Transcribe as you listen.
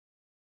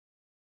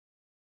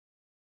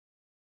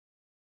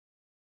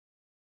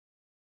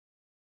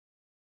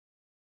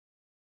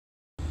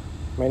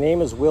My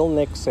name is Will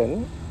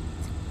Nixon.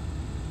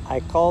 I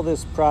call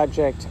this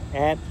project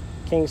at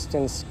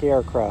Kingston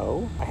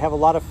Scarecrow. I have a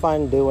lot of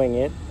fun doing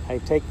it. I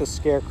take the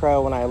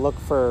scarecrow and I look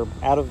for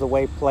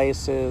out-of-the-way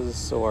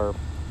places or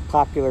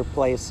popular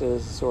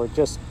places or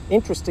just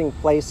interesting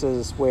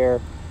places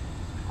where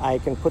I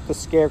can put the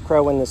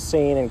scarecrow in the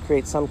scene and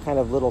create some kind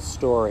of little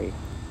story.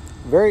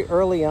 Very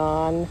early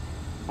on,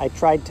 I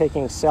tried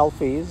taking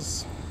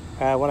selfies.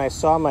 When I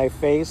saw my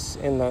face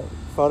in the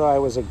photo, I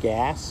was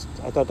aghast.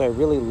 I thought I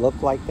really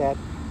looked like that.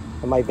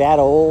 Am I that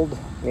old?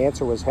 The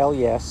answer was hell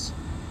yes.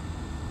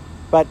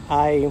 But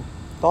I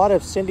thought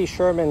of Cindy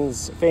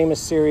Sherman's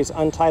famous series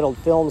Untitled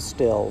Film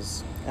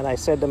Stills, and I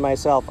said to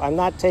myself, I'm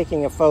not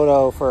taking a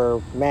photo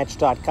for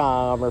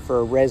Match.com or for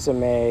a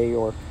resume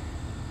or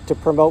to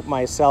promote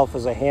myself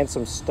as a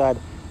handsome stud.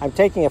 I'm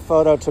taking a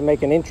photo to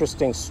make an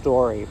interesting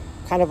story,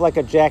 kind of like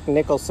a Jack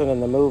Nicholson in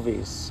the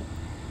movies.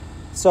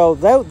 So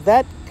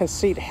that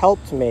conceit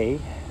helped me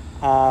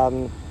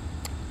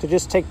to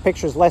just take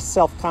pictures less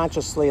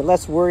self-consciously and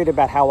less worried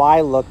about how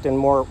I looked and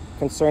more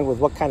concerned with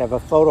what kind of a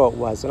photo it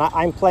was. And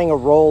I'm playing a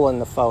role in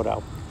the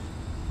photo.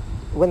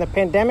 When the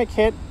pandemic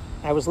hit,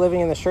 I was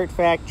living in the shirt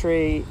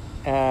factory.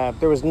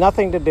 There was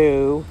nothing to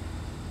do.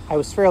 I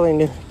was fairly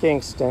new to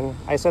Kingston.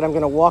 I said, I'm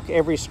going to walk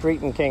every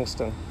street in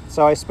Kingston.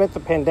 So I spent the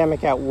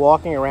pandemic out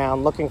walking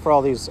around looking for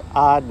all these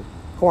odd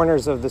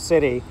corners of the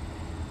city.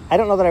 I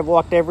don't know that I've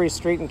walked every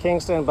street in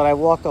Kingston, but I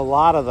walked a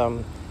lot of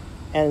them.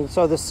 And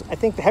so I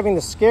think having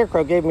the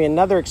scarecrow gave me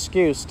another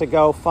excuse to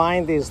go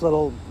find these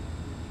little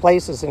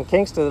places in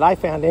Kingston that I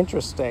found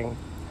interesting.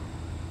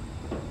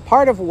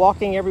 Part of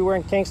walking everywhere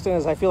in Kingston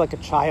is I feel like a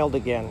child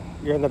again.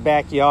 You're in the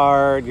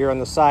backyard, you're on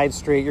the side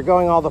street, you're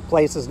going all the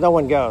places no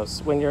one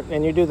goes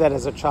and you do that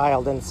as a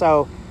child. And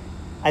so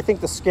I think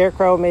the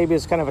scarecrow maybe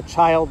is kind of a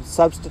child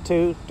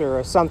substitute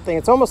or something.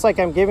 It's almost like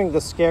I'm giving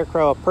the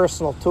scarecrow a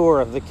personal tour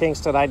of the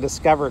Kingston I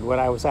discovered when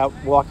I was out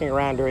walking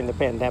around during the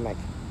pandemic.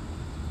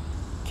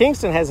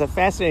 Kingston has a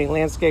fascinating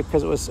landscape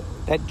because it was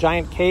that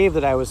giant cave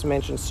that I was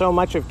mentioning. So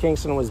much of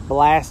Kingston was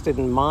blasted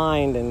and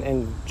mined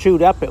and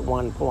chewed up at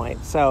one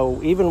point.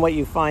 So even what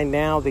you find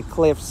now, the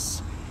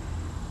cliffs,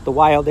 the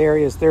wild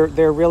areas, they're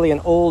really an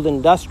old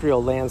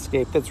industrial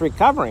landscape that's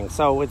recovering.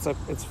 So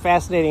it's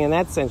fascinating in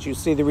that sense. You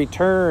see the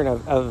return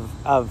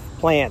of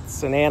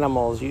plants and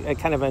animals,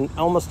 kind of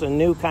almost a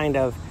new kind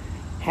of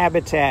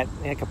habitat,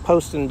 like a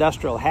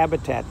post-industrial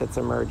habitat that's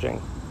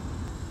emerging.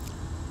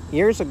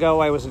 Years ago,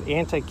 I was an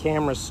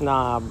anti-camera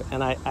snob,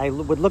 and I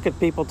would look at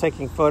people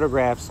taking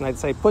photographs, and I'd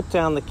say, put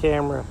down the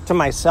camera. To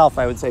myself,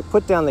 I would say,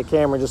 put down the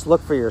camera, just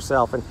look for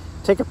yourself, and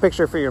take a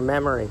picture for your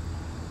memory.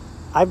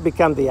 I've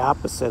become the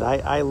opposite.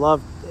 I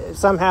love,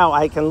 somehow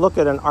I can look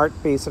at an art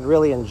piece and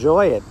really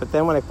enjoy it, but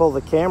then when I pull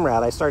the camera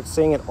out, I start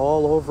seeing it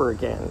all over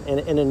again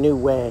in a new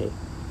way.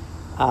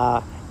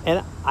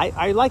 And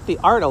I like the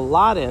art a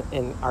lot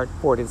in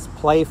ArtPort. It's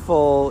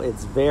playful,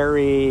 it's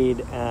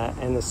varied,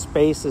 and the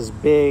space is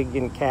big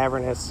and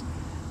cavernous.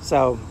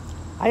 So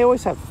I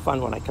always have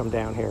fun when I come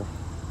down here.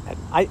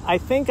 I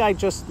think I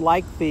just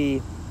like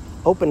the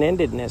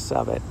open-endedness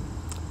of it.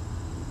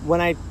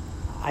 When I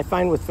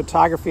find with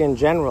photography in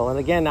general, and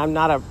again, I'm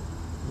not a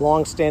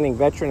long-standing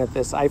veteran at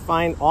this, I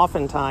find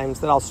oftentimes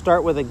that I'll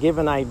start with a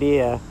given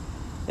idea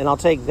and I'll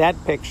take that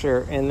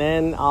picture and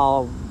then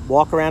I'll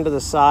walk around to the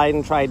side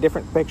and try a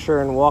different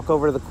picture and walk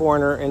over to the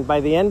corner. And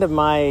by the end of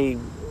my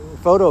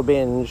photo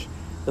binge,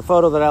 the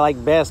photo that I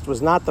like best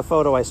was not the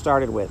photo I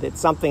started with. It's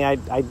something I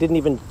didn't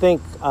even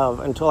think of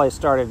until I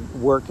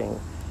started working.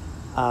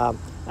 And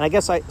I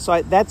guess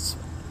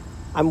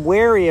I'm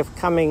wary of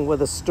coming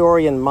with a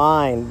story in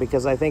mind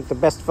because I think the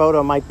best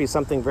photo might be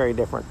something very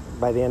different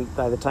by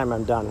the time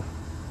I'm done.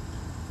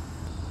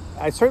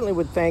 I certainly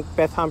would thank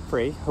Beth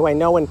Humphrey, who I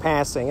know in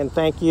passing, and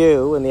thank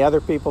you and the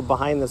other people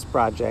behind this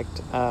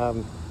project. I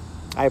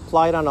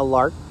applied on a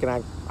lark,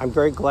 and I'm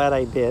very glad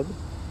I did.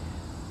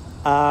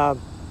 All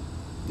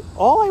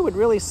I would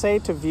really say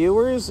to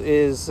viewers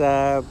is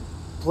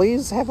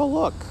please have a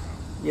look,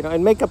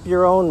 and make up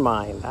your own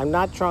mind. I'm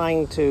not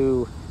trying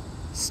to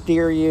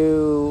steer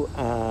you,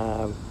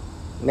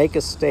 make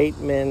a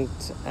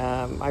statement.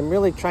 I'm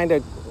really trying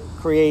to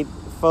create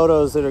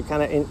photos that are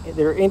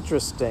they're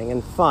interesting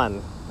and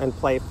fun and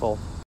playful.